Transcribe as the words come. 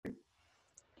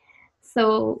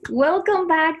So, welcome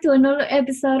back to another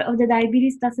episode of the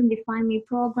Diabetes Doesn't Define Me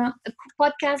program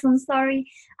podcast. I'm sorry.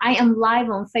 I am live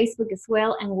on Facebook as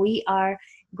well, and we are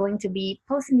going to be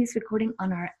posting this recording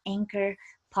on our Anchor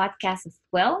podcast as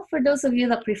well. For those of you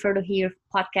that prefer to hear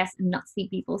podcasts and not see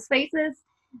people's faces,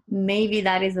 maybe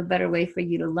that is a better way for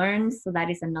you to learn. So, that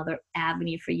is another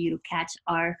avenue for you to catch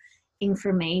our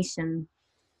information.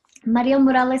 Maria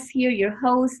Morales here, your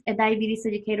host, a diabetes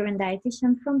educator and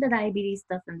dietitian from the Diabetes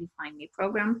Doesn't Define Me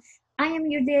program. I am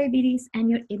your diabetes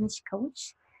and your image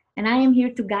coach, and I am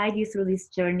here to guide you through this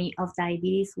journey of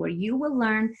diabetes where you will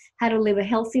learn how to live a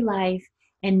healthy life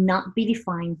and not be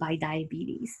defined by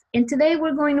diabetes. And today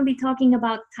we're going to be talking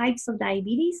about types of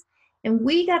diabetes, and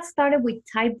we got started with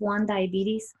type 1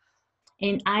 diabetes,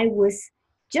 and I was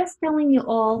just telling you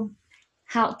all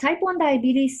how type 1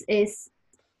 diabetes is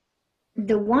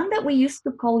the one that we used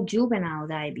to call juvenile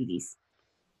diabetes.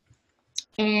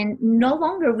 And no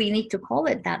longer we need to call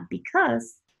it that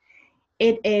because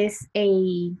it is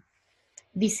a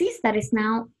disease that is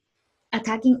now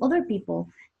attacking other people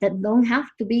that don't have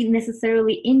to be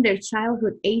necessarily in their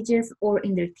childhood ages or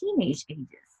in their teenage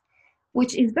ages,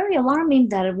 which is very alarming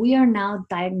that we are now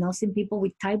diagnosing people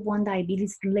with type 1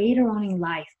 diabetes later on in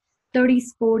life, 30s,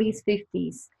 40s,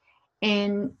 50s.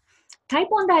 And type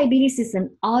 1 diabetes is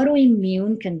an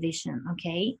autoimmune condition,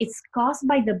 okay? It's caused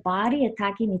by the body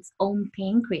attacking its own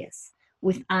pancreas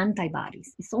with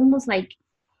antibodies. It's almost like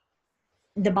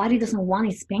the body doesn't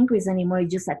want its pancreas anymore. It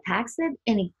just attacks it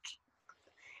and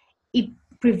it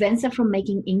prevents it from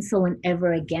making insulin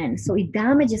ever again. So it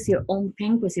damages your own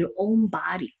pancreas, your own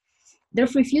body.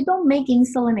 Therefore, if you don't make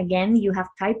insulin again, you have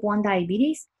type 1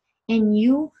 diabetes and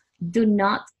you do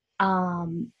not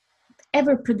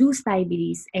ever produce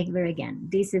diabetes ever again.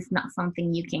 This is not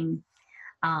something you can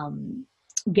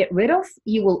get rid of.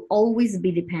 You will always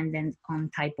be dependent on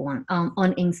type 1,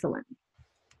 on insulin.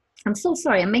 I'm so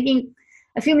sorry. I'm making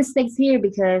a few mistakes here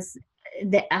because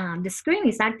the screen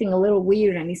is acting a little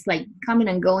weird and it's like coming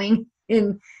and going.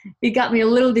 And it got me a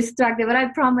little distracted, but I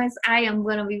promise I am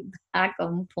going to be back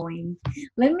on point.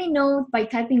 Let me know by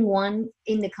typing 1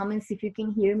 in the comments if you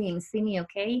can hear me and see me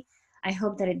okay. I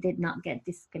hope that it did not get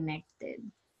disconnected.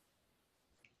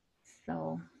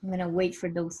 So I'm going to wait for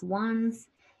those ones.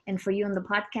 And for you on the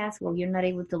podcast, well, you're not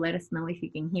able to let us know if you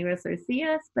can hear us or see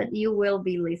us, but you will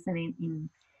be listening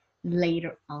in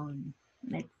later on.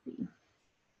 Let's see.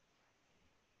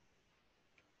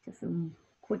 Just a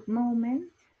quick moment.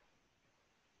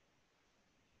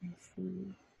 Let's see.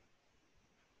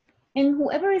 And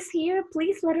whoever is here,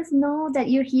 please let us know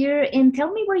that you're here and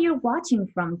tell me where you're watching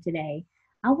from today.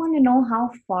 I want to know how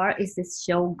far is this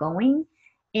show going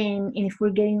and if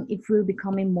we're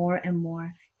becoming more and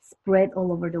more spread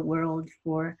all over the world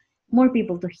for more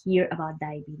people to hear about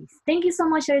diabetes. Thank you so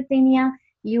much, Artenia.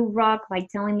 You rock by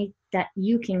telling me that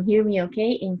you can hear me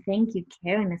okay. And thank you,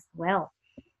 Karen, as well.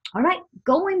 All right,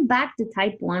 going back to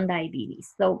type 1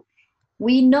 diabetes. So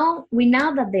we know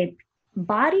that the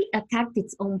body attacked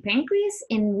its own pancreas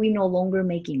and we no longer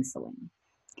make insulin.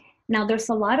 Now, there's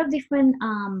a lot of different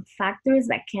factors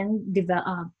that can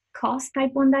cause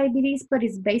type 1 diabetes, but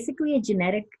it's basically a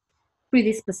genetic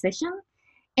predisposition.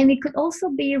 And it could also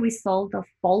be a result of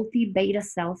faulty beta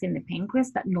cells in the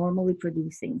pancreas that normally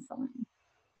produce insulin.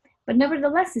 But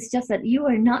nevertheless, it's just that you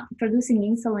are not producing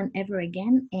insulin ever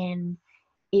again, and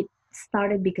it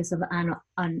started because of an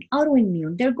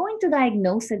autoimmune. They're going to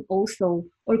diagnose it also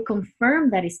or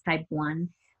confirm that it's type 1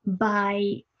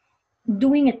 by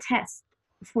doing a test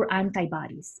for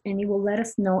antibodies, and it will let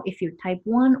us know if you're type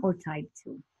 1 or type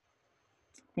 2.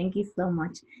 Thank you so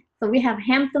much. So we have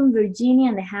Hampton, Virginia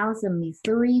in the house in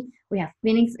Missouri. We have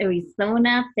Phoenix,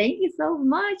 Arizona. Thank you so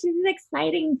much. It's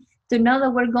exciting to know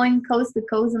that we're going coast to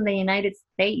coast in the United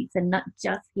States and not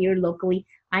just here locally.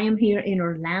 I am here in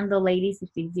Orlando, ladies, if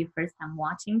it's your first time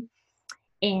watching.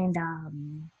 And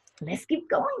let's keep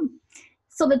going.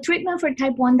 So the treatment for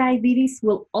type 1 diabetes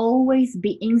will always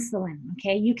be insulin,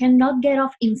 okay? You cannot get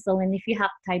off insulin if you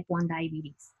have type 1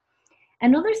 diabetes.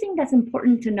 Another thing that's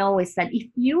important to know is that if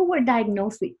you were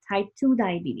diagnosed with type 2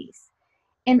 diabetes,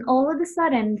 and all of a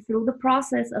sudden, through the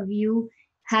process of you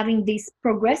having this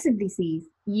progressive disease,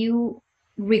 you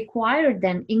require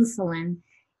then insulin,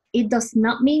 it does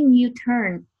not mean you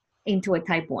turn into a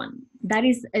type 1. That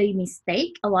is a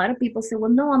mistake. A lot of people say,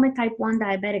 well, no, I'm a type 1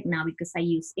 diabetic now because I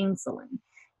use insulin.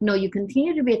 No, you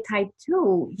continue to be a type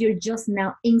 2. You're just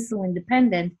now insulin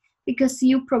dependent because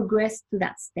you progress to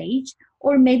that stage,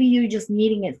 or maybe you're just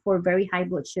needing it for very high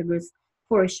blood sugars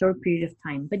for a short period of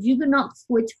time. But you do not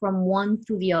switch from one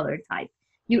to the other type.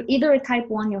 You're either a type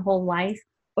 1 your whole life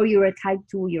or you're a type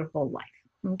 2 your whole life,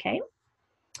 okay?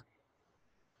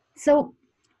 So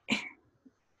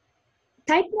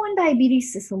type 1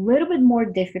 diabetes is a little bit more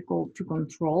difficult to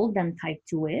control than type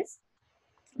 2 is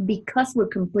because we're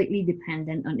completely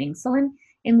dependent on insulin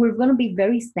and we're going to be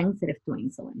very sensitive to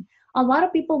insulin. A lot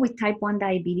of people with type 1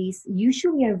 diabetes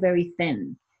usually are very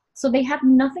thin. So they have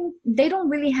nothing, they don't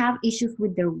really have issues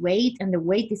with their weight, and the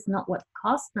weight is not what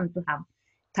caused them to have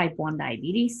type 1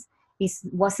 diabetes. It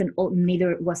wasn't,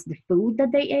 neither was the food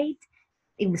that they ate.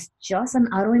 It was just an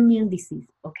autoimmune disease,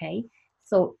 okay?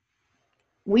 So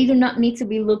we do not need to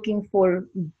be looking for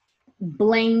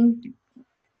blame,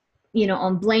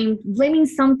 on blaming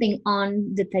something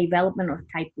on the development of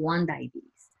type 1 diabetes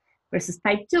versus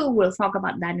type 2. We'll talk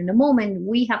about that in a moment.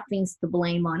 We have things to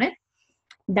blame on it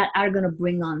that are going to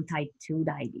bring on type 2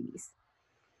 diabetes.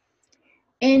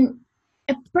 And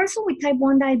a person with type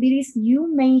 1 diabetes,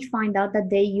 you may find out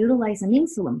that they utilize an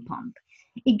insulin pump.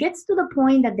 It gets to the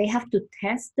point that they have to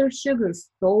test their sugars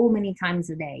so many times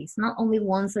a day. It's not only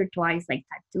once or twice like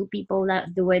type 2 people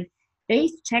that do it. They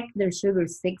check their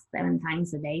sugars 6, 7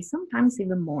 times a day, sometimes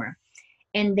even more.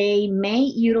 And they may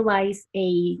utilize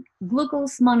a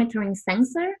glucose monitoring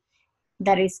sensor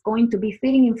that is going to be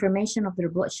feeding information of their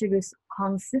blood sugars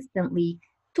consistently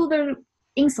to their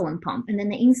insulin pump. And then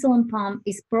the insulin pump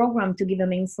is programmed to give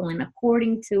them insulin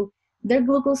according to their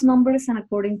glucose numbers and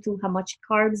according to how much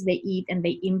carbs they eat and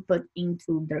they input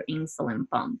into their insulin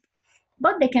pump.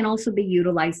 But they can also be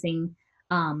utilizing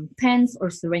pens or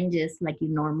syringes like you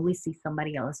normally see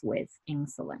somebody else with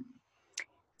insulin.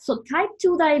 So type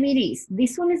 2 diabetes,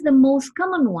 this one is the most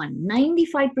common one.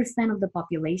 95% of the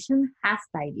population has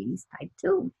diabetes type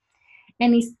 2.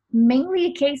 And it's mainly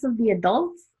a case of the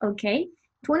adults, okay?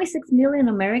 26 million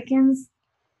Americans,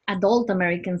 adult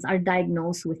Americans, are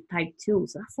diagnosed with type 2.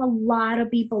 So that's a lot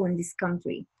of people in this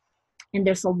country. And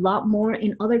there's a lot more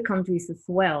in other countries as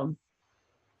well.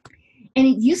 And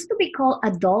it used to be called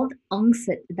adult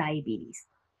onset diabetes.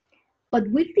 But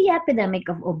with the epidemic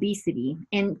of obesity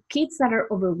and kids that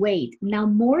are overweight, now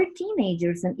more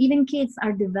teenagers and even kids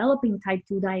are developing type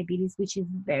 2 diabetes, which is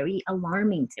very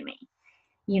alarming to me.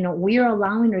 We are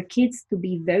allowing our kids to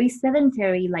be very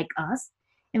sedentary like us,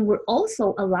 and we're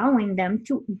also allowing them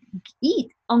to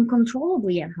eat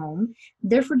uncontrollably at home.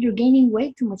 Therefore, they're gaining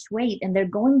way too much weight, and they're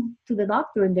going to the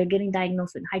doctor and they're getting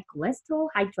diagnosed with high cholesterol,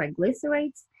 high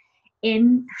triglycerides,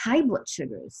 and high blood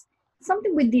sugars.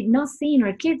 Something we did not see in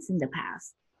our kids in the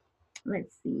past.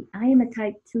 Let's see. I am a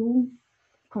type 2,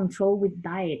 control with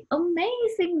diet.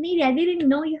 Amazing, Nidhi. I didn't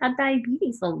know you had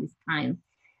diabetes all this time.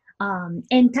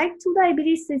 And type 2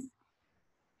 diabetes is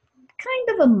kind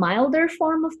of a milder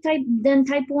form of than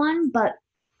type 1, but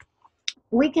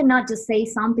we cannot just say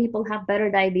some people have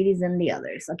better diabetes than the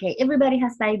others, okay? Everybody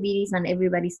has diabetes and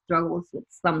everybody struggles with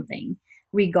something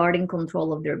regarding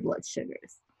control of their blood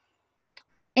sugars.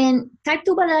 And type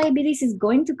 2 diabetes is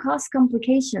going to cause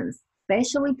complications,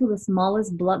 especially to the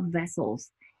smallest blood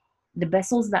vessels, the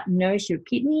vessels that nourish your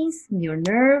kidneys, your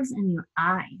nerves, and your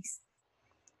eyes.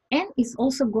 And it's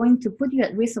also going to put you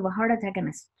at risk of a heart attack and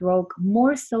a stroke,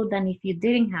 more so than if you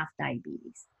didn't have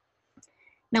diabetes.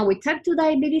 Now, with type 2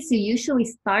 diabetes, you usually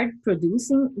start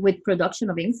with production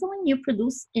of insulin. You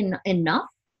produce enough.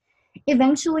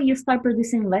 Eventually, you start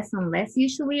producing less and less.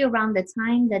 Usually around the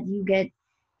time that you get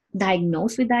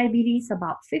diagnosed with diabetes,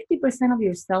 about 50% of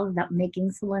your cells that make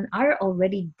insulin are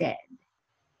already dead,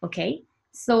 okay?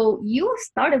 So you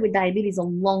started with diabetes a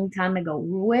long time ago,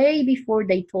 way before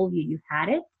they told you had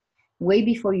it, way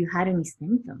before you had any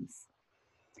symptoms.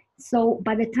 So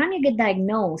by the time you get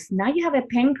diagnosed, now you have a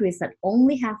pancreas that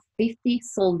only has 50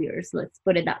 soldiers, let's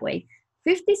put it that way.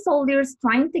 50 soldiers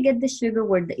trying to get the sugar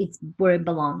where it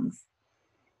belongs.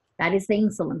 That is the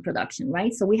insulin production,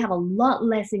 right? So we have a lot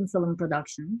less insulin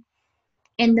production.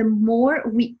 And the more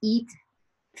we eat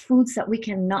foods that we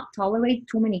cannot tolerate,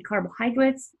 too many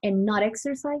carbohydrates, and not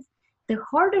exercise, the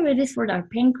harder it is for our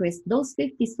pancreas, those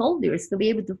 50 soldiers, to be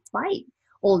able to fight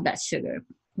all that sugar.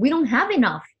 We don't have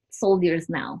enough soldiers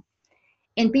now.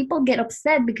 And people get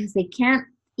upset because they can't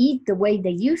eat the way they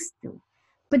used to.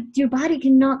 But your body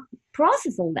cannot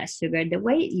process all that sugar the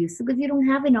way it used to because you don't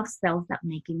have enough cells that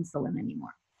make insulin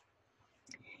anymore.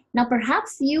 Now,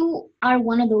 perhaps you are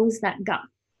one of those that got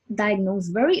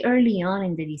diagnosed very early on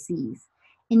in the disease,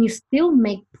 and you still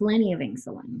make plenty of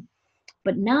insulin.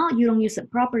 But now you don't use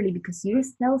it properly because your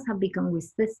cells have become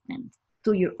resistant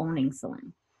to your own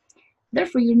insulin.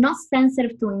 Therefore, you're not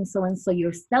sensitive to insulin, so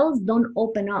your cells don't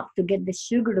open up to get the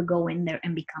sugar to go in there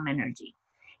and become energy.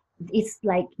 It's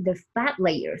like the fat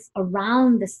layers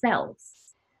around the cells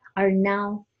are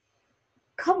now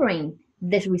covering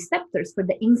the receptors for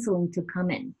the insulin to come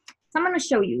in. So I'm going to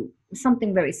show you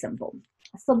something very simple.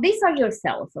 So these are your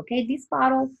cells, okay? This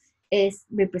bottle is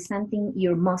representing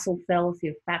your muscle cells,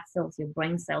 your fat cells, your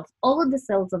brain cells, all of the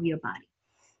cells of your body.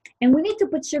 And we need to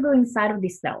put sugar inside of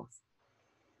these cells.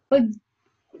 But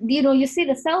you see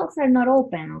the cells are not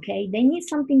open, okay? They need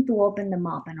something to open them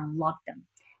up and unlock them.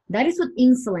 That is what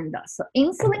insulin does. So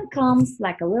insulin comes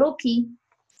like a little key,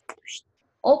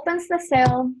 opens the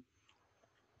cell,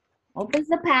 opens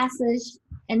the passage,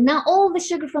 and now all the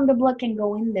sugar from the blood can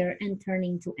go in there and turn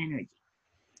into energy.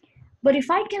 But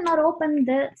if I cannot open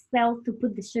the cell to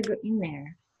put the sugar in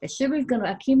there, the sugar is going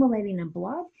to accumulate in the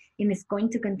blood and it's going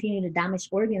to continue to damage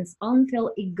organs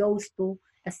until it goes to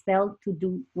a cell to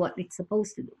do what it's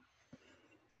supposed to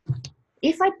do.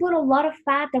 If I put a lot of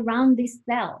fat around this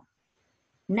cell,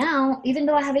 now, even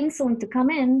though I have insulin to come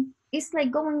in, it's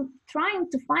like trying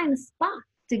to find a spot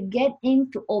to get in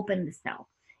to open the cell.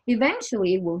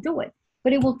 Eventually, it will do it,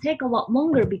 but it will take a lot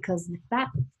longer because the fat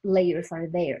layers are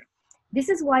there. This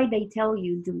is why they tell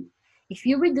you if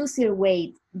you reduce your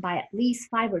weight by at least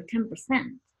 5 or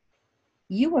 10%,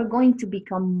 you are going to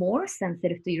become more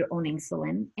sensitive to your own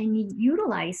insulin and you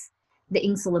utilize the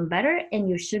insulin better and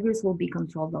your sugars will be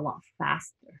controlled a lot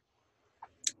faster.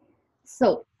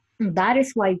 So that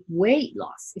is why weight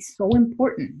loss is so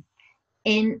important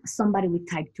in somebody with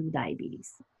type 2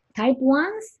 diabetes. Type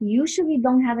 1s usually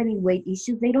don't have any weight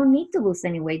issues. They don't need to lose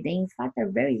any weight. They, in fact, are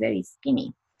very, very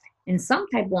skinny. And some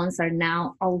type 1s are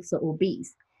now also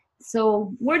obese.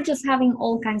 So we're just having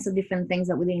all kinds of different things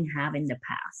that we didn't have in the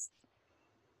past.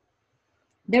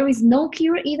 There is no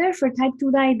cure either for type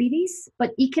 2 diabetes,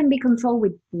 but it can be controlled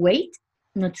with weight,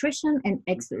 nutrition, and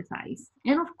exercise.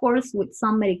 And of course, with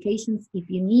some medications if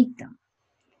you need them.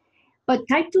 But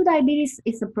type 2 diabetes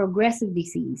is a progressive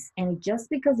disease. And just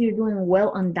because you're doing well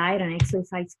on diet and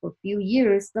exercise for a few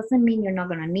years doesn't mean you're not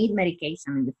going to need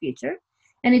medication in the future.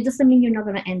 And it doesn't mean you're not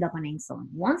going to end up on insulin.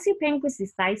 Once your pancreas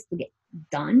decides to get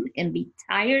done and be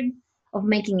tired of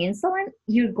making insulin,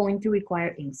 you're going to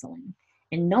require insulin.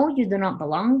 And no, you do not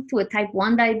belong to a type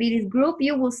 1 diabetes group.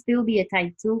 You will still be a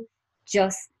type 2,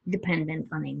 just dependent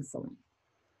on insulin.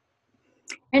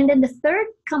 And then the third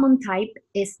common type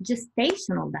is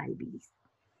gestational diabetes.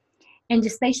 And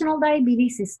gestational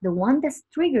diabetes is the one that's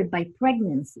triggered by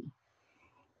pregnancy.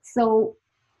 So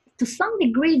to some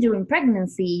degree during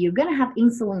pregnancy, you're going to have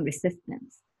insulin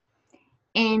resistance.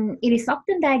 And it is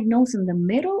often diagnosed in the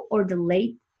middle or the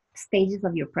late stages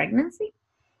of your pregnancy.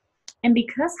 And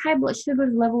because high blood sugar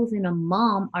levels in a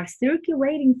mom are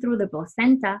circulating through the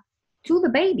placenta to the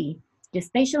baby,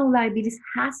 gestational diabetes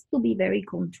has to be very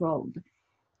controlled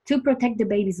to protect the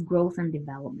baby's growth and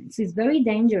development. So it's very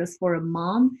dangerous for a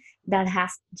mom that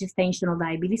has gestational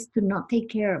diabetes to not take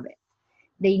care of it.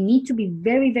 They need to be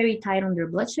very, very tight on their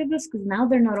blood sugars because now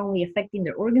they're not only affecting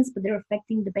their organs, but they're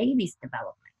affecting the baby's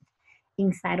development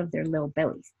inside of their little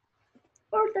bellies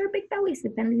or their big bellies,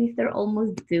 depending if they're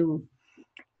almost due.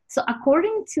 So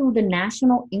according to the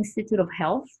National Institute of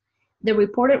Health, the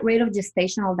reported rate of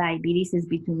gestational diabetes is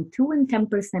between 2 and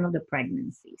 10% of the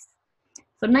pregnancies.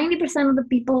 So 90% of the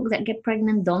people that get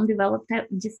pregnant don't develop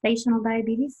gestational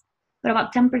diabetes, but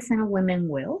about 10% of women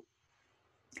will.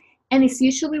 And it's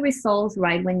usually resolves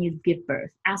right when you give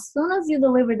birth. As soon as you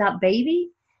deliver that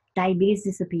baby, diabetes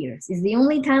disappears. It's the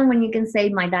only time when you can say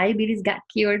my diabetes got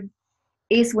cured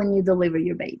is when you deliver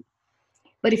your baby.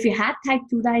 But if you had type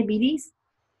 2 diabetes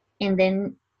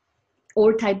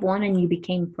or type 1 and you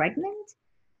became pregnant,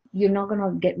 you're not going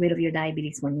to get rid of your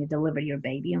diabetes when you deliver your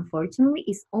baby. Unfortunately,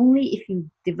 it's only if you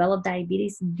develop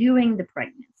diabetes during the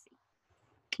pregnancy.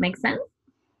 Make sense?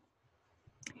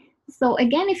 So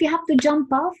again, if you have to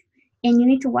jump off and you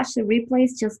need to watch the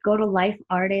replays, just go to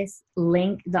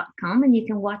lifeartistlink.com and you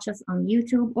can watch us on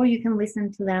YouTube or you can listen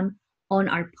to them on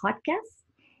our podcast.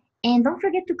 And don't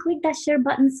forget to click that share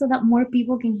button so that more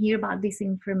people can hear about this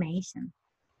information.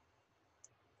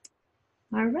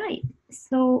 All right,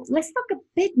 so let's talk a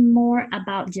bit more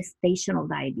about gestational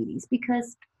diabetes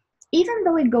because even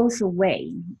though it goes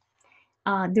away,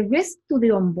 the risks to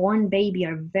the unborn baby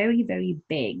are very, very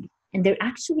big, and they're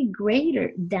actually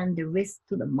greater than the risk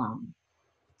to the mom.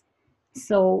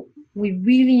 So we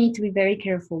really need to be very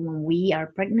careful when we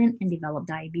are pregnant and develop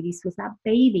diabetes because that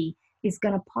baby is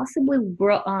going to possibly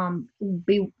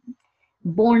be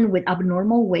born with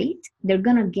abnormal weight. They're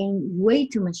going to gain way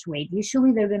too much weight.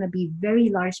 Usually they're going to be very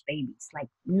large babies, like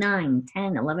 9,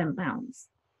 10, 11 pounds.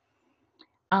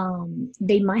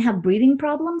 They might have breathing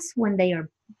problems when they're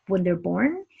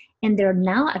born, and they're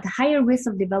now at higher risk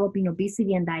of developing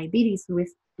obesity and diabetes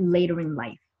risk later in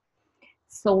life.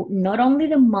 So not only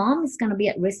the mom is going to be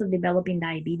at risk of developing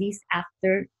diabetes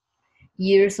after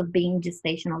years of being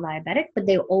gestational diabetic, but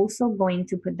they're also going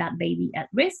to put that baby at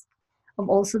risk of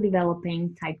also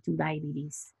developing type 2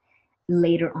 diabetes.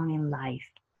 later on in life.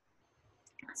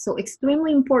 So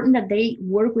extremely important that they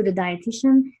work with a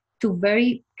dietitian to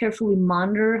very carefully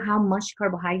monitor how much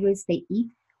carbohydrates they eat,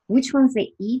 which ones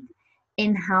they eat,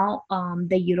 and how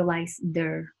they utilize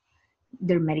their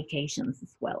medications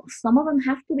as well. Some of them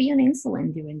have to be on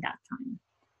insulin during that time.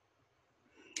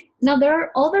 Now, there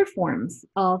are other forms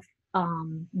of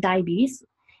diabetes,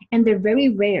 and they're very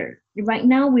rare. Right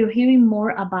now, we're hearing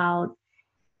more about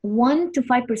 1 to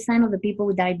 5% of the people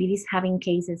with diabetes having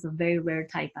cases of very rare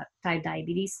type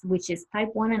diabetes, which is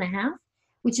type 1.5,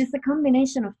 which is a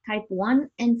combination of type 1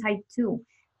 and type 2,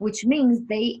 which means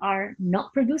they are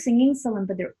not producing insulin,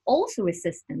 but they're also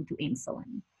resistant to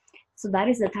insulin. So that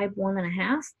is the type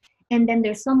 1.5. And then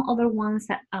there's some other ones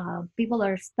that people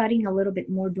are studying a little bit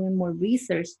more, doing more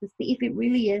research to see if it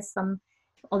really is some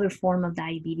other form of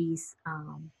diabetes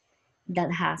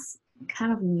that has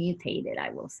kind of mutated,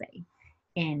 I will say.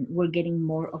 And we're getting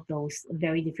more of those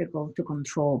very difficult to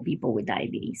control people with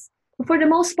diabetes. But for the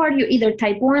most part, you're either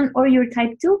type 1 or you're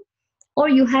type 2, or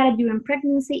you had it during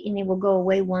pregnancy and it will go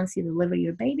away once you deliver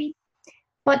your baby.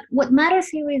 But what matters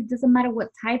here is it doesn't matter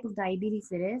what type of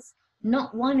diabetes it is.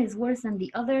 Not one is worse than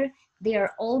the other. They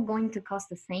are all going to cause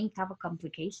the same type of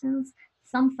complications,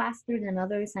 some faster than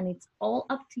others, and it's all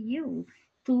up to you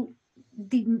to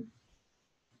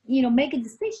make a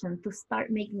decision to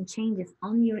start making changes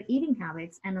on your eating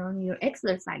habits and on your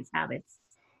exercise habits,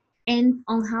 and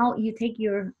on how you take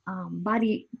care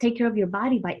of your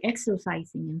body by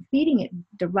exercising and feeding it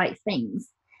the right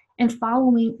things, and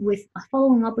following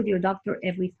up with your doctor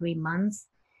every 3 months.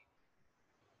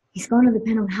 It's going to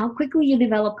depend on how quickly you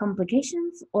develop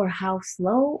complications, or how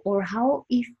slow, or how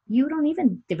if you don't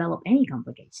even develop any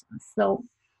complications. So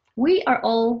we are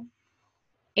all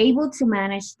able to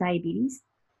manage diabetes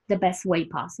the best way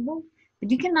possible,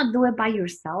 but you cannot do it by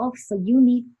yourself, so you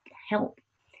need help.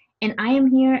 And I am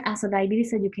here as a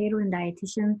diabetes educator and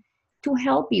dietitian to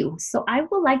help you. So I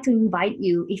would like to invite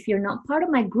you, if you're not part of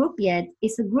my group yet,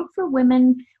 it's a group for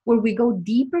women where we go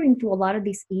deeper into a lot of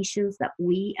these issues that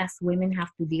we as women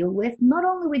have to deal with, not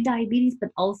only with diabetes, but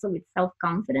also with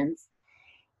self-confidence.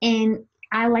 And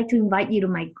I like to invite you to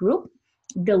my group.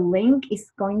 The link is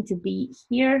going to be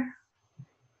here.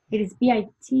 It is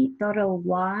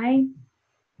bit.ly.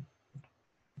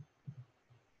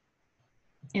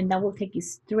 And that will take you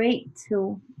straight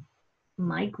to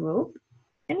my group.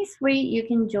 And it's free. You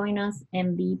can join us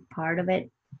and be part of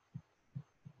it.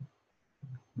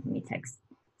 Let me text.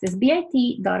 It says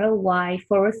bit.ly/VIP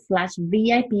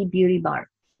beauty bar.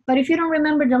 But if you don't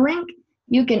remember the link,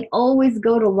 you can always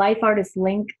go to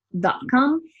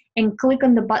lifeartistlink.com and click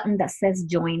on the button that says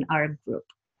join our group.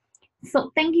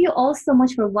 So thank you all so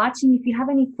much for watching. If you have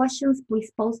any questions, please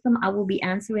post them. I will be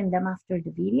answering them after the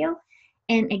video.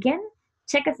 And again,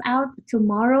 check us out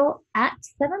tomorrow at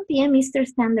 7 p.m. Eastern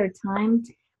Standard Time.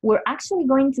 We're actually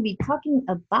going to be talking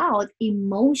about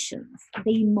emotions,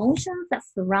 the emotions that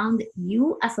surround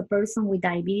you as a person with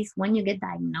diabetes when you get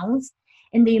diagnosed,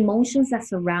 and the emotions that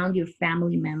surround your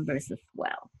family members as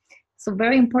well. So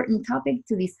very important topic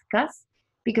to discuss,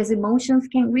 because emotions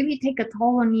can really take a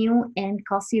toll on you and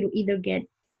cause you to either get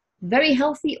very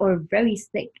healthy or very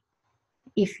sick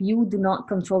if you do not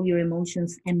control your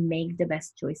emotions and make the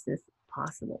best choices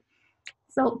possible.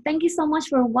 So thank you so much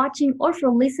for watching or for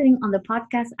listening on the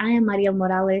podcast. I am Mariel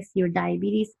Morales, your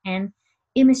diabetes and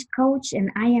image coach, and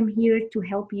I am here to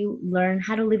help you learn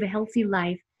how to live a healthy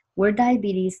life where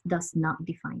diabetes does not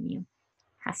define you.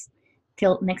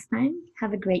 Till next time,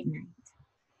 have a great night.